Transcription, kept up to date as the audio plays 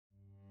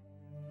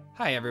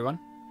Hi everyone.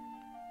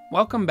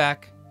 Welcome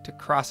back to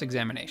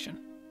Cross-Examination.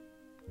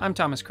 I'm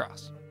Thomas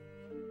Cross.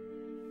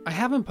 I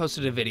haven't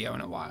posted a video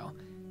in a while,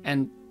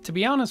 and to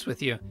be honest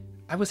with you,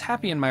 I was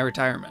happy in my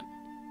retirement.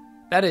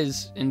 That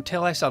is,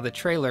 until I saw the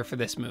trailer for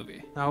this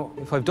movie. Now,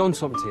 if I've done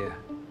something to you,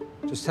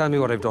 just tell me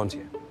what I've done to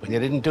you. Well, you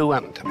didn't do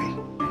anything to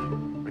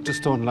me. I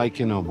just don't like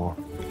you no more.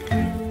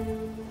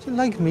 You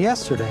liked me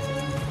yesterday.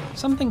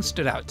 Something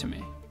stood out to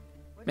me.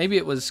 Maybe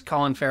it was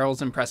Colin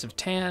Farrell's impressive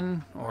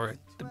tan, or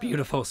the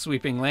beautiful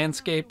sweeping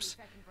landscapes.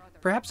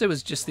 Perhaps it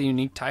was just the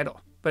unique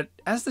title. But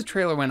as the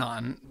trailer went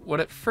on, what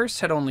at first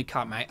had only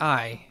caught my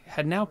eye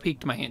had now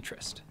piqued my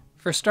interest.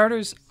 For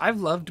starters, I've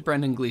loved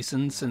Brendan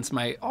Gleeson since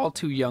my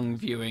all-too-young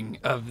viewing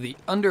of the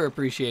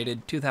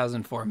underappreciated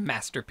 2004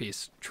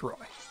 masterpiece, Troy.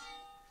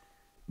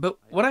 But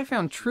what I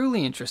found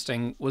truly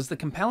interesting was the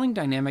compelling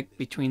dynamic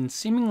between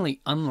seemingly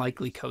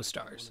unlikely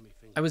co-stars.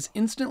 I was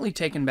instantly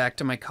taken back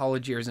to my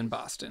college years in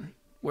Boston,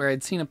 where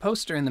I'd seen a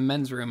poster in the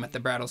men's room at the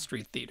Brattle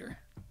Street Theater.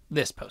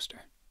 This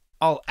poster.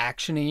 All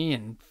actiony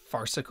and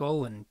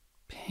farcical and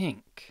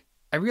pink.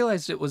 I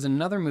realized it was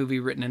another movie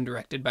written and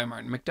directed by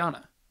Martin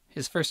McDonagh,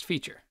 his first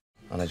feature.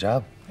 On a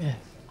job? Yeah.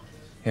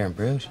 Here in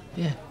Bruges?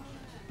 Yeah.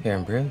 Here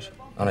in Bruges?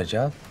 On a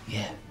job?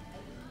 Yeah.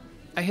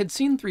 I had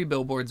seen 3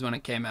 Billboards when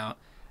it came out,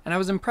 and I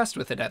was impressed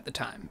with it at the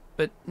time,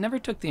 but never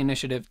took the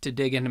initiative to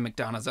dig into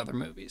McDonagh's other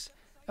movies,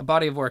 a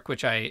body of work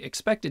which I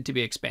expected to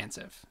be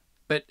expansive.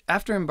 But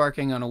after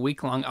embarking on a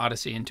week-long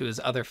odyssey into his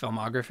other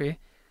filmography,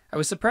 I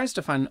was surprised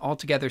to find an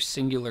altogether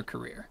singular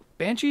career.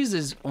 Banshees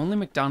is only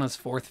McDonagh's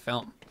 4th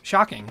film.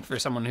 Shocking for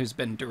someone who's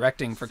been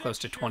directing for close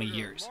to 20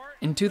 years.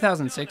 In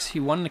 2006, he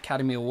won an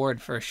Academy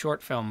Award for a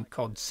short film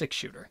called Six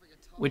Shooter,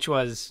 which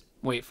was,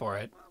 wait for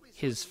it,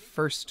 his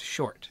first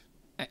short.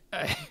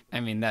 I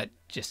mean, that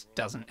just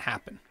doesn't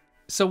happen.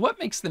 So what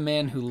makes the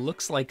man who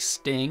looks like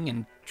Sting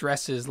and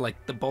dresses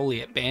like the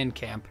bully at band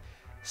camp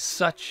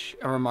such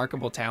a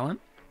remarkable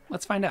talent?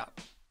 Let's find out.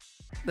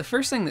 The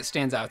first thing that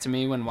stands out to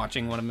me when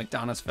watching one of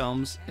McDonagh's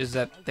films is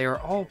that they are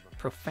all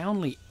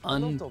profoundly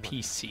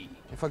un-PC.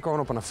 If I'd grown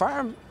up on a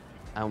farm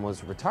and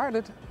was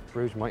retarded,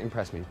 Bruges might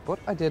impress me, but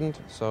I didn't,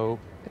 so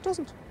it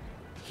doesn't.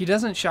 He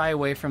doesn't shy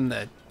away from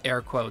the,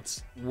 air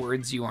quotes,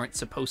 words you aren't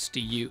supposed to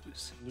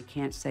use. You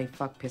can't say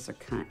fuck, piss, or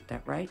cunt,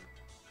 that right?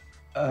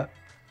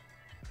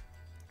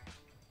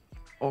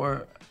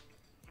 Or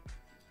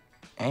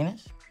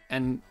anus?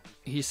 And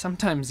he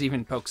sometimes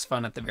even pokes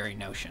fun at the very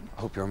notion.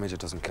 I hope your midget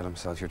doesn't kill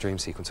himself. Your dream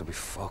sequence will be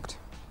fucked.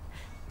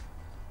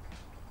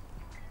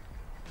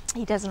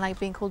 He doesn't like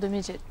being called a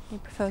midget. He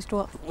prefers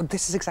dwarf. Well,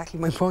 this is exactly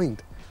my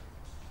point.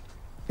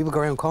 People go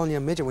around calling you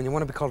a midget when you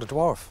want to be called a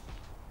dwarf.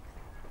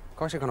 Of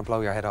course you're going to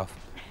blow your head off.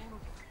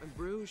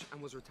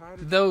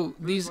 Though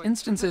these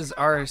instances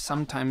are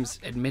sometimes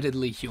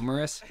admittedly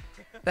humorous,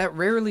 that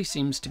rarely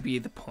seems to be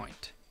the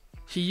point.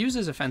 He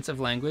uses offensive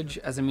language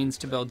as a means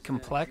to build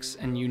complex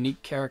and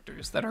unique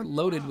characters that are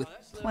loaded with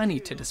plenty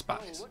to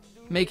despise,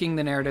 making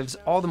the narratives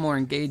all the more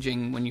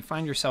engaging when you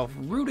find yourself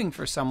rooting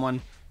for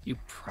someone you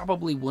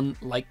probably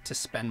wouldn't like to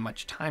spend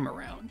much time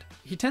around.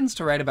 He tends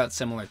to write about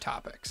similar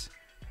topics,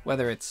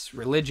 whether it's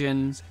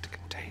religion, To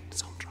contain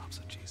some drops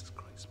of Jesus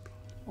Christ.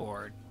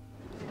 or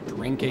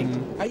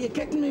drinking. Are you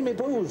getting me, my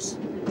booze?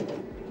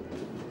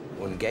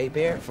 One gay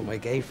beer for my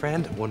gay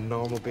friend, one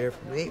normal beer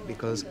for me,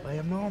 because I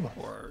am normal.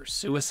 Or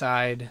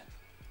suicide,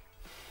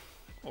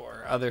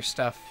 or other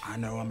stuff. I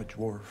know I'm a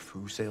dwarf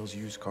who sells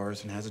used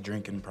cars and has a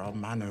drinking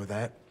problem. I know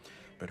that.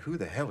 But who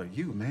the hell are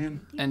you,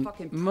 man? And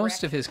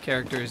most of his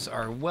characters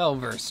are well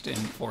versed in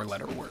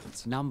 4-letter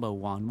words. Number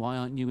 1, why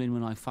aren't you in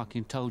when I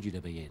fucking told you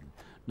to be in?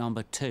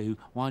 Number 2,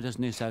 why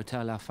doesn't this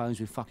hotel have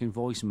phones with fucking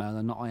voicemail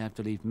and not I have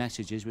to leave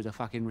messages with a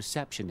fucking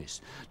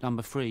receptionist?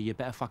 Number 3, you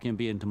better fucking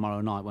be in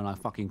tomorrow night when I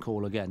fucking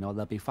call again or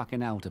there'll be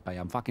fucking hell to pay.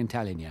 I'm fucking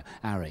telling you,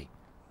 Harry.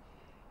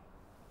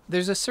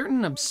 There's a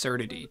certain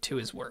absurdity to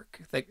his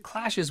work that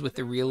clashes with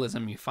the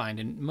realism you find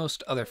in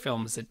most other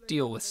films that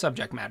deal with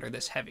subject matter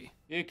this heavy.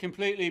 You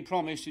completely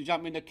promised to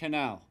jump in the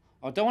canal.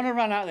 I don't want to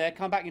run out there,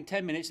 come back in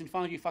 10 minutes and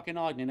find you fucking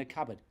hiding in a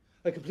cupboard.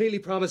 I completely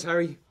promise,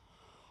 Harry.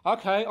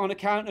 Okay, on the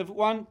count of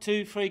 1,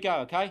 2, 3, go,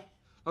 okay?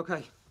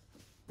 Okay.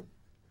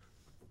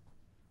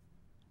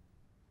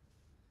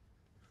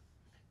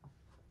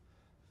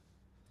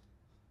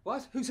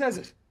 What? Who says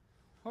it?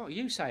 Oh,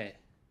 you say it.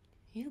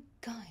 You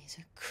guys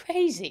are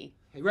crazy.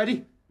 Hey,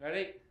 ready?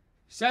 Ready?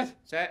 Set?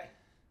 Set.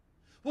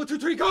 1, 2,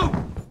 3,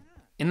 go!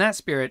 In that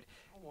spirit,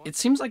 it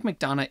seems like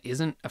McDonagh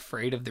isn't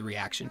afraid of the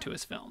reaction to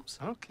his films,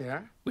 I don't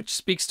care. which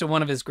speaks to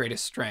one of his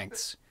greatest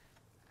strengths,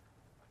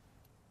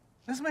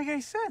 Doesn't make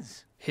any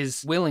sense.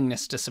 his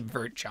willingness to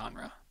subvert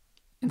genre.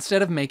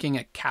 Instead of making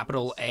a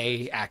capital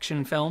A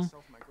action film,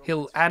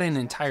 he'll add in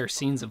entire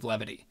scenes of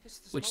levity,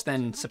 which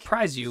then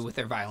surprise you with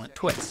their violent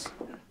twists.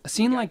 A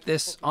scene like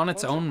this on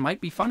its own might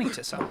be funny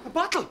to some,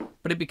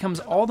 but it becomes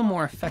all the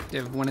more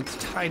effective when it's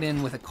tied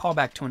in with a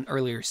callback to an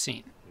earlier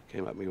scene. You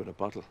came at me with a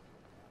bottle.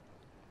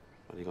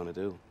 What are you gonna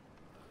do?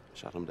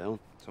 Shut him down?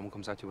 Someone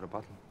comes at you with a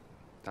bottle.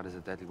 That is a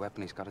deadly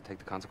weapon. He's got to take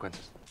the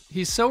consequences.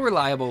 He's so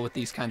reliable with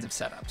these kinds of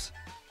setups.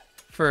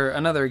 For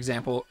another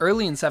example,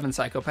 early in Seven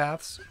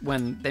Psychopaths,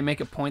 when they make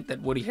a point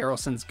that Woody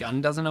Harrelson's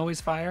gun doesn't always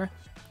fire,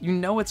 you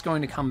know it's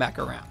going to come back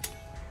around.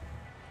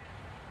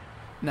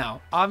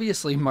 Now,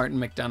 obviously Martin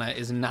McDonagh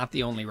is not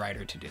the only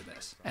writer to do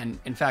this, and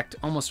in fact,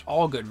 almost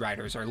all good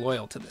writers are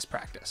loyal to this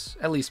practice,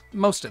 at least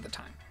most of the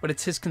time. But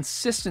it's his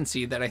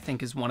consistency that I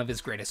think is one of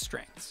his greatest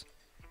strengths.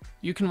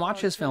 You can watch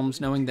his films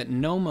knowing that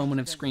no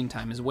moment of screen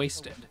time is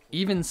wasted.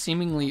 Even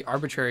seemingly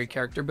arbitrary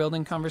character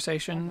building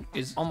conversation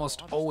is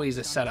almost always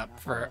a setup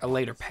for a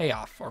later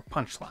payoff or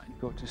punchline.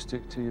 Got to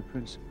stick to your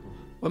principles.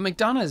 What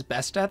McDonagh is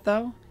best at,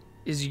 though,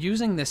 is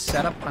using this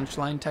setup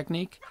punchline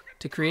technique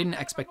to create an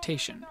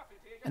expectation,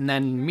 and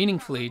then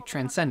meaningfully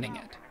transcending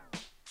it.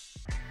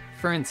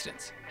 For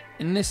instance,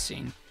 in this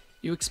scene,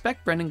 you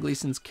expect Brendan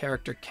Gleeson's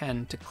character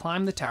Ken to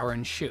climb the tower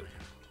and shoot,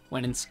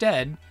 when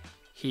instead,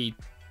 he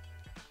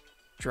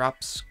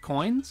drops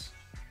coins,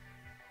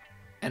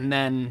 and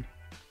then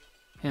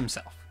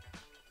himself.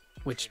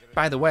 Which,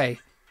 by the way,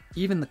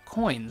 even the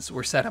coins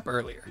were set up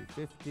earlier.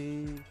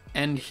 50.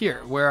 And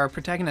here, where our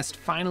protagonist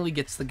finally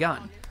gets the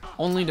gun,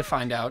 only to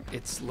find out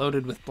it's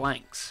loaded with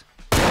blanks.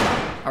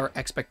 Our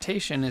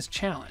expectation is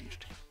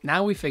challenged.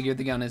 Now we figure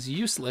the gun is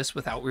useless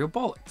without real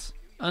bullets,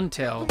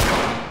 until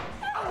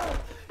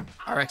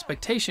our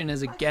expectation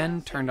is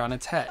again turned on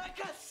its head. I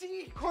can't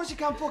see! Of course you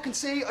can't fucking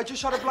see! I just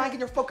shot a blank in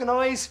your fucking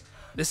eyes!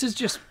 This is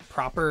just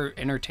proper,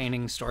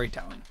 entertaining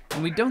storytelling.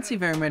 And we don't see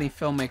very many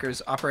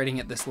filmmakers operating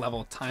at this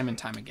level time and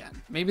time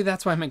again. Maybe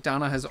that's why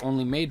McDonagh has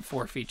only made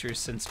 4 features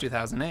since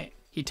 2008.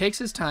 He takes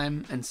his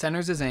time and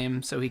centers his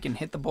aim so he can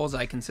hit the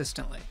bullseye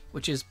consistently,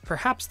 which is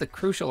perhaps the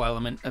crucial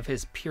element of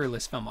his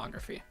peerless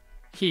filmography.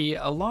 He,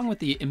 along with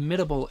the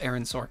imitable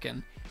Aaron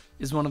Sorkin,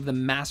 is one of the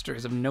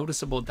masters of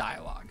noticeable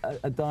dialogue.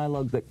 A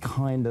dialogue that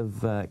kind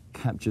of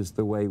captures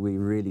the way we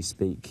really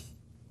speak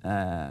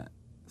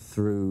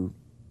through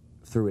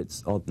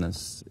its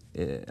oddness.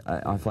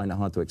 I find it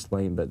hard to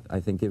explain, but I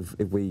think if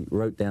we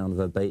wrote down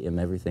verbatim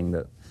everything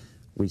that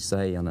we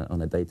say on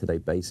a day-to-day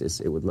basis,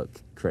 it would look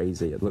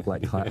crazy. It'd look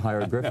like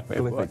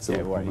hieroglyphics.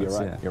 You're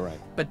right.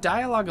 But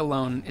dialogue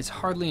alone is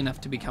hardly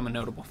enough to become a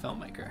notable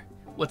filmmaker.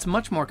 What's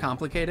much more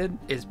complicated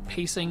is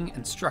pacing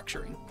and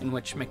structuring, in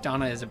which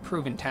McDonagh is a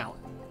proven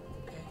talent.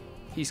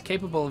 He's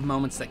capable of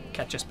moments that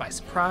catch us by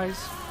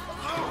surprise,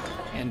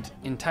 and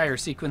entire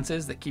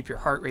sequences that keep your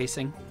heart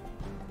racing.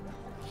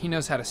 He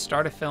knows how to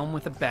start a film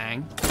with a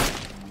bang,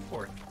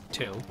 or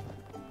 2,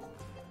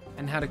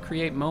 and how to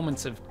create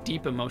moments of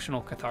deep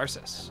emotional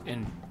catharsis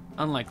in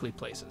unlikely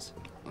places.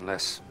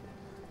 Unless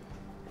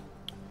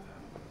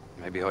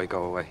maybe I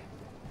go away.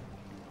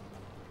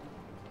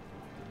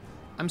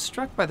 I'm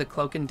struck by the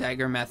cloak and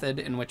dagger method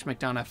in which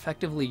McDonagh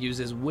effectively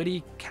uses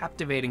witty,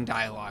 captivating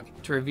dialogue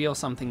to reveal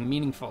something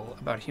meaningful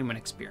about human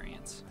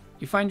experience.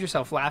 You find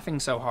yourself laughing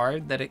so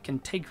hard that it can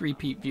take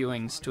repeat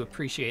viewings to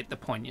appreciate the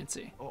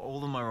poignancy.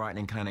 All of my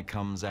writing kind of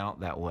comes out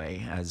that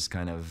way, as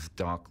kind of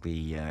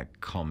darkly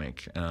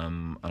comic,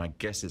 and I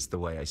guess it's the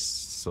way I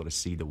sort of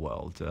see the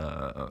world.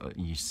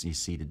 You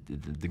see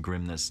the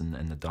grimness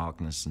and the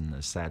darkness and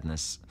the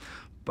sadness,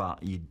 but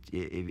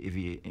if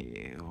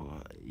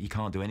you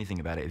can't do anything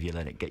about it if you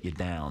let it get you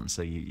down.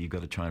 So you've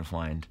got to try and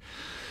find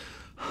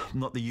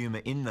not the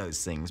humor in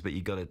those things, but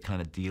you've got to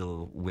kind of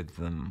deal with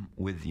them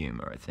with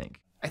humor, I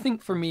think. I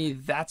think for me,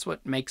 that's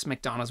what makes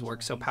McDonagh's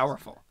work so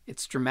powerful.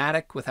 It's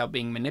dramatic without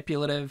being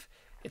manipulative.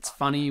 It's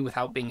funny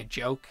without being a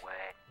joke.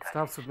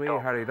 Stops with me,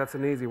 Harry. That's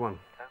an easy one.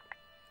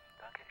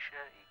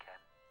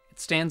 It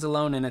stands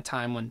alone in a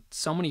time when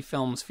so many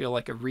films feel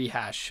like a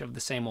rehash of the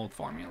same old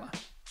formula.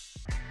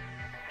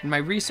 In my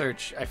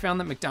research, I found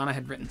that McDonagh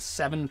had written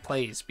 7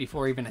 plays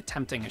before even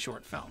attempting a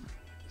short film,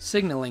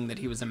 signaling that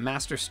he was a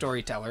master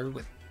storyteller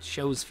with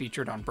shows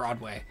featured on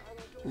Broadway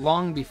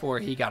long before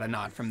he got a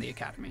nod from the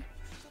Academy.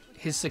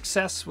 His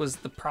success was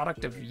the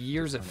product of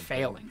years of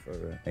failing.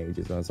 For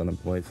ages, I was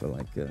unemployed for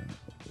like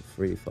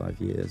 3 or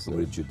 5 years. What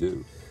did you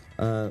do?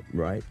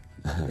 Right.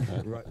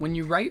 When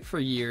you write for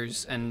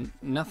years and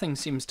nothing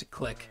seems to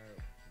click,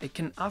 it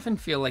can often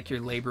feel like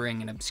you're laboring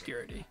in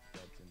obscurity,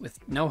 with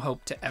no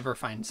hope to ever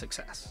find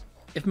success.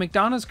 If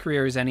McDonagh's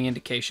career is any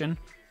indication,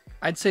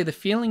 I'd say the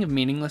feeling of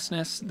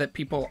meaninglessness that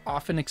people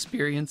often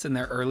experience in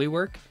their early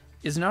work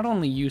is not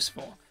only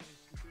useful,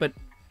 but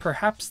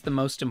perhaps the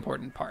most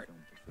important part.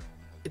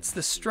 It's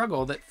the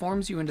struggle that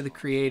forms you into the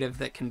creative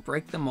that can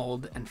break the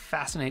mold and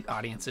fascinate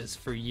audiences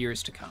for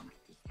years to come.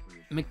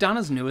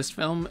 McDonagh's newest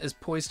film is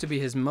poised to be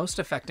his most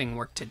affecting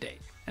work to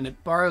date, and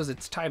it borrows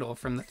its title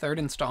from the 3rd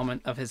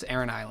installment of his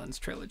Aran Islands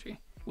trilogy,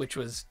 which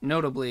was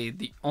notably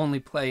the only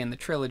play in the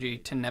trilogy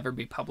to never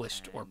be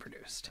published or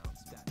produced.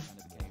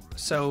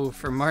 So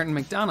for Martin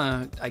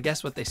McDonagh, I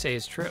guess what they say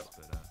is true.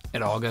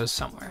 It all goes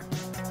somewhere.